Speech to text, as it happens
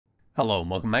Hello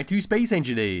and welcome back to Space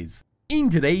Engineers.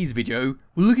 In today's video,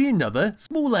 we're looking at another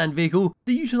small land vehicle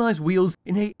that utilises wheels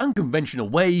in an unconventional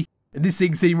way. And this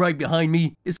thing sitting right behind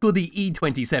me is called the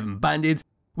E-27 Bandit,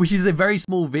 which is a very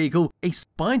small vehicle, a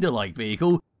spider-like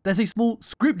vehicle. There's a small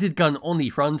scripted gun on the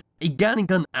front, a Gatling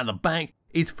gun at the back.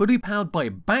 It's fully powered by a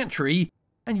battery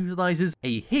and utilises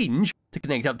a hinge to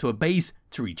connect up to a base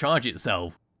to recharge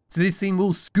itself. So this thing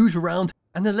will scoot around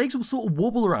and the legs will sort of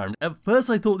wobble around. At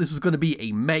first I thought this was going to be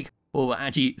a mech or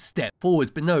actually step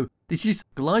forwards, but no, this just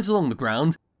glides along the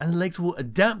ground and the legs will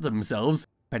adapt themselves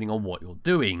depending on what you're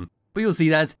doing. But you'll see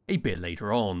that a bit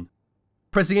later on.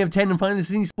 Pressing F10 and finding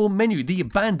this in the spawn menu, the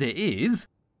Bandit is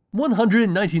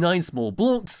 199 small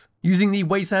blocks, using the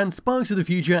Wasteland, Sparks of the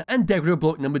Future and Decorator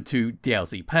Block number 2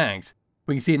 DLC packs.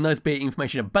 We can see a nice bit of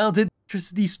information about it,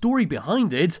 just the story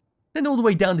behind it. Then all the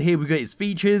way down to here we got its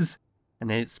features, and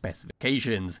then its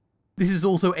specifications. This is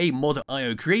also a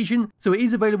mod.io creation, so it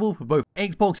is available for both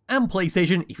Xbox and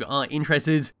PlayStation if you are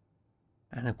interested.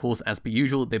 And of course, as per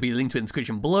usual, there'll be a link to it in the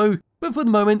description below. But for the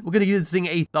moment, we're going to give this thing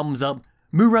a thumbs up,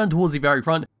 move around towards the very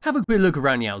front, have a quick look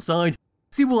around the outside,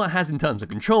 see what it has in terms of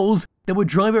controls, then we'll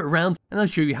drive it around and I'll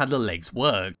show you how the legs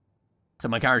work. So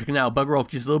my character can now bugger off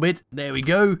just a little bit, there we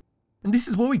go. And this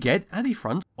is what we get at the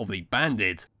front of the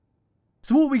Bandit.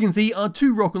 So what we can see are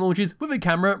two rocket launchers with a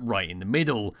camera right in the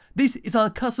middle. This is our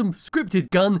custom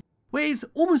scripted gun, where it's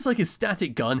almost like a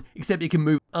static gun, except it can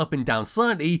move up and down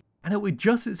slightly, and it will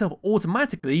adjust itself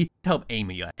automatically to help aim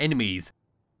at your enemies.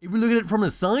 If we look at it from the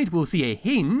side, we'll see a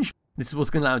hinge. This is what's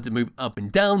going to allow it to move up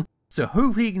and down, so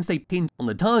hopefully it can stay pinned on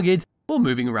the target while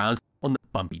moving around on the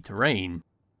bumpy terrain.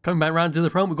 Coming back around to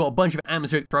the front, we've got a bunch of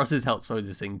atmospheric thrusters to help slow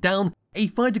this thing down, a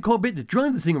fighter cockpit to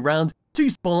drive this thing around, two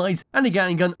spotlights, and a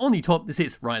Gatling gun on the top that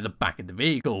sits right at the back of the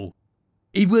vehicle.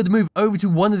 If we were to move over to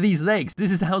one of these legs,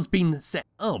 this is how it's been set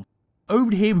up.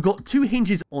 Over here we've got two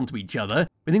hinges onto each other,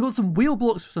 but then got some wheel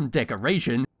blocks for some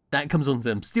decoration. That comes onto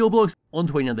some steel blocks,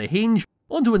 onto another hinge,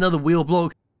 onto another wheel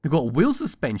block. We've got wheel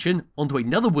suspension, onto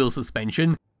another wheel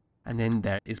suspension, and then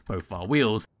there is both our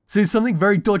wheels. So something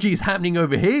very dodgy is happening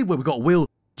over here, where we've got a wheel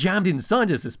jammed inside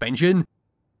the suspension,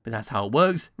 but that's how it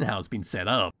works and how it's been set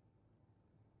up.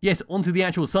 Yes, onto the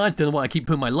actual side, don't know why I keep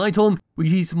putting my light on, we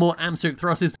see some more atmospheric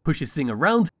thrusters to push this thing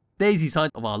around. There's the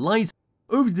side of our light.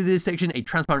 Over to this section, a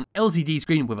transparent LCD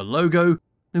screen with a logo. Then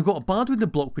we've got a barred window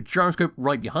block with gyroscope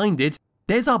right behind it.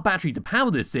 There's our battery to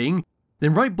power this thing.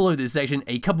 Then right below this section,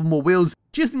 a couple more wheels,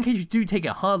 just in case you do take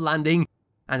a hard landing,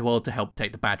 and well, to help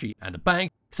protect the battery and the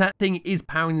back, because that thing is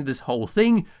powering this whole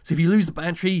thing, so if you lose the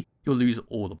battery, you'll lose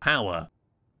all the power.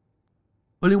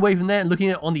 Pulling away from there and looking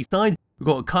at it on the side, we've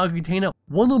got a cargo container,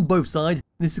 one on both sides.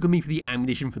 This is going to be for the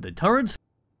ammunition for the turrets.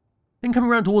 Then coming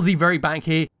around towards the very back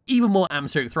here, even more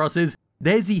atmospheric thrusters.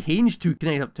 There's the hinge to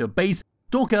connect up to a base,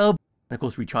 dock it up, and of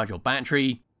course recharge your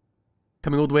battery.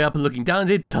 Coming all the way up and looking down at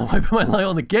it, don't I put my light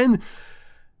on again?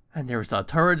 And there is our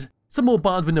turret, some more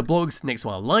barred window blocks next to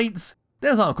our lights.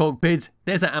 There's our cockpit,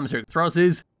 there's our atmospheric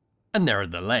thrusters, and there are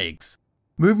the legs.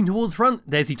 Moving towards front,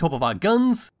 there's the top of our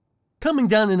guns. Coming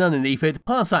down and underneath it,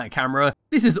 past that camera,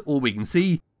 this is all we can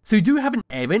see. So we do have an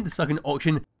air vent to suck an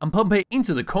oxygen and pump it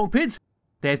into the cockpit.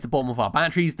 There's the bottom of our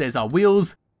batteries, there's our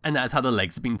wheels, and that's how the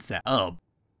legs have been set up.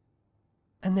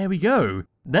 And there we go.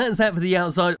 That's that for the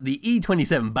outside of the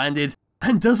E-27 Bandit,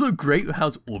 and does look great with how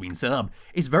it's all been set up.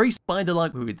 It's very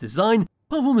spider-like with its design,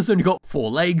 apart from it's only got 4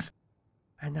 legs.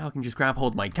 And now I can just grab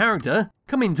hold of my character,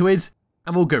 come into it,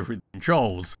 and we'll go through the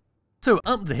controls. So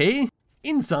up to here,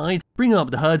 inside, bring up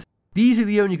the HUD. These are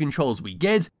the only controls we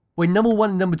get, where number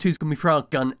 1 and number 2 is going to be for our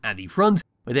gun at the front,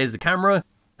 where there's the camera,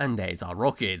 and there's our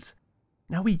rockets.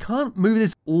 Now we can't move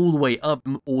this all the way up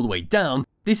and all the way down.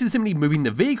 This is simply moving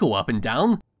the vehicle up and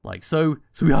down, like so.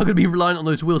 So we are going to be relying on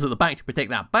those wheels at the back to protect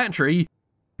that battery.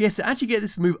 But yes, to actually get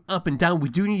this to move up and down, we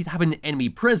do need to have an enemy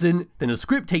present, then the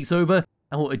script takes over,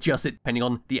 and we'll adjust it depending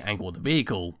on the angle of the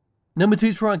vehicle. Number 2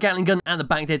 is for our Gatling gun at the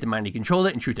back there to manually control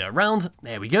it and shoot it around.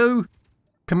 There we go.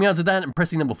 Coming out of that and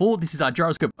pressing number 4, this is our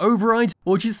gyroscope override,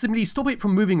 which is simply stop it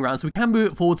from moving around so we can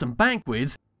move it forwards and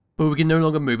backwards, but we can no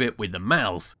longer move it with the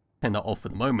mouse. Turn that off for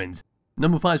the moment.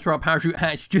 Number 5 is for our parachute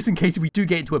hatch, just in case we do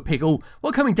get into a pickle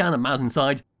while coming down a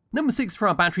mountainside. Number 6 for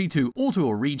our battery to auto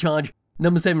or recharge.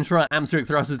 Number 7 is for our atmospheric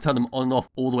thrusters to turn them on and off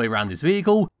all the way around this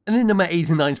vehicle. And then number 8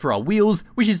 and 9 is for our wheels,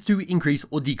 which is to increase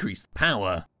or decrease the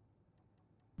power.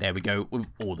 There we go with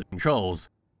all the controls.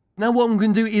 Now what I'm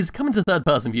going to do is come into third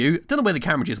person view, don't know where the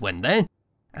camera just went there,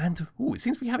 and it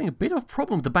seems to be having a bit of a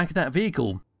problem with the back of that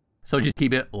vehicle. So just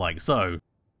keep it like so.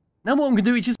 Now what I'm going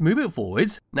to do is just move it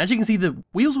forwards, and as you can see the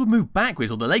wheels will move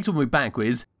backwards, or the legs will move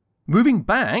backwards. Moving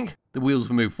back, the wheels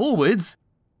will move forwards.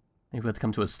 Maybe we have to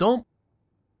come to a stop.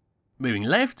 moving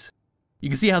left, you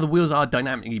can see how the wheels are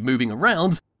dynamically moving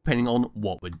around depending on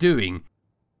what we're doing.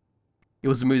 You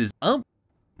also move this up,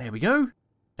 there we go,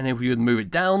 and then if we would move it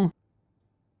down,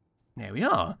 there we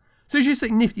are. So it's just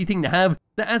a nifty thing to have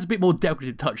that adds a bit more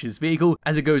decorative touch to this vehicle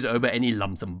as it goes over any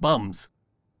lumps and bumps.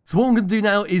 So what I'm going to do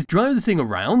now is drive this thing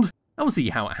around, and we'll see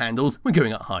how it handles when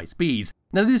going at high speeds.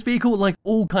 Now this vehicle, like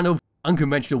all kind of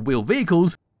unconventional wheel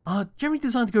vehicles, are generally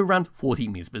designed to go around 40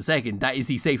 meters per second. That is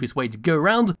the safest way to go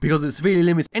around because it severely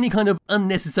limits any kind of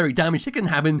unnecessary damage that can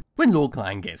happen when Lord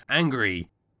Clan gets angry.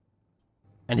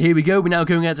 And here we go, we're now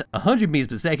going at 100 meters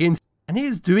per second, and it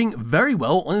is doing very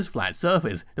well on its flat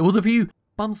surface. There was a few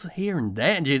bumps here and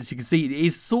there, and as you can see, it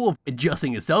is sort of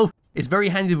adjusting itself. It's very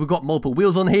handy we've got multiple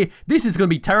wheels on here. This is going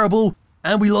to be terrible,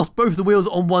 and we lost both the wheels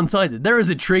on one side. There is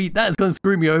a tree, that is going to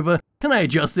screw me over. Can I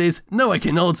adjust this? No, I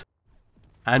cannot.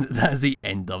 And that is the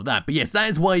end of that. But yes, that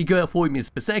is why you go at 40 meters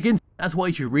per second. That's why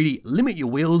you should really limit your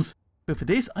wheels. But for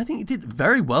this, I think it did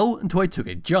very well until I took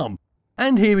a jump.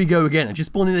 And here we go again. I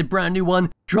just spawned in a brand new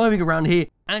one, driving around here,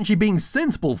 actually being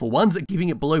sensible for once, keeping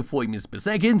it below 40 meters per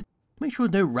second. Make sure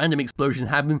no random explosions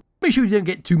happen. Make sure you don't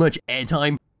get too much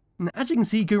airtime. And as you can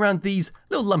see, go around these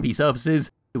little lumpy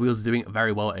surfaces. The wheels are doing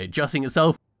very well at adjusting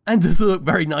itself. And does look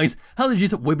very nice how they're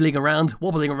just wibbling around,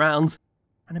 wobbling around.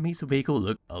 And it makes the vehicle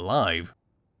look alive.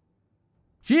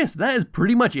 So yes, that is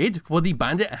pretty much it for what the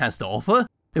Bandit has to offer.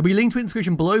 There'll be a link to it in the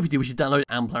description below if you do wish to download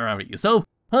and play around with it yourself.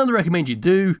 I highly recommend you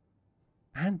do.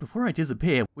 And before I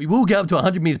disappear, we will get up to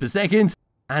 100 meters per second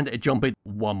and jump it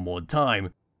one more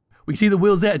time. We see the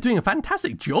wheels there doing a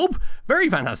fantastic job, very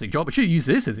fantastic job. I should use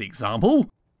this as the example.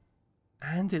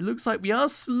 And it looks like we are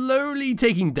slowly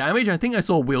taking damage. I think I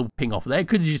saw a wheel ping off there.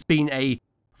 Could have just been a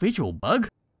visual bug.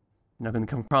 Now I'm going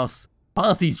to come across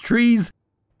past these trees.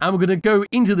 And we're going to go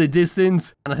into the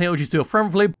distance, and I think I'll just do a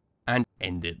front flip and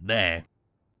end it there.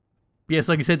 But yes,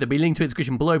 like I said, there'll be a link to it in the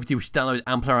description below if you wish to download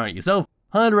and play around it yourself.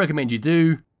 Highly recommend you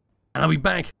do. And I'll be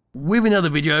back with another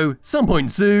video some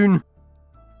point soon.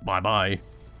 Bye bye.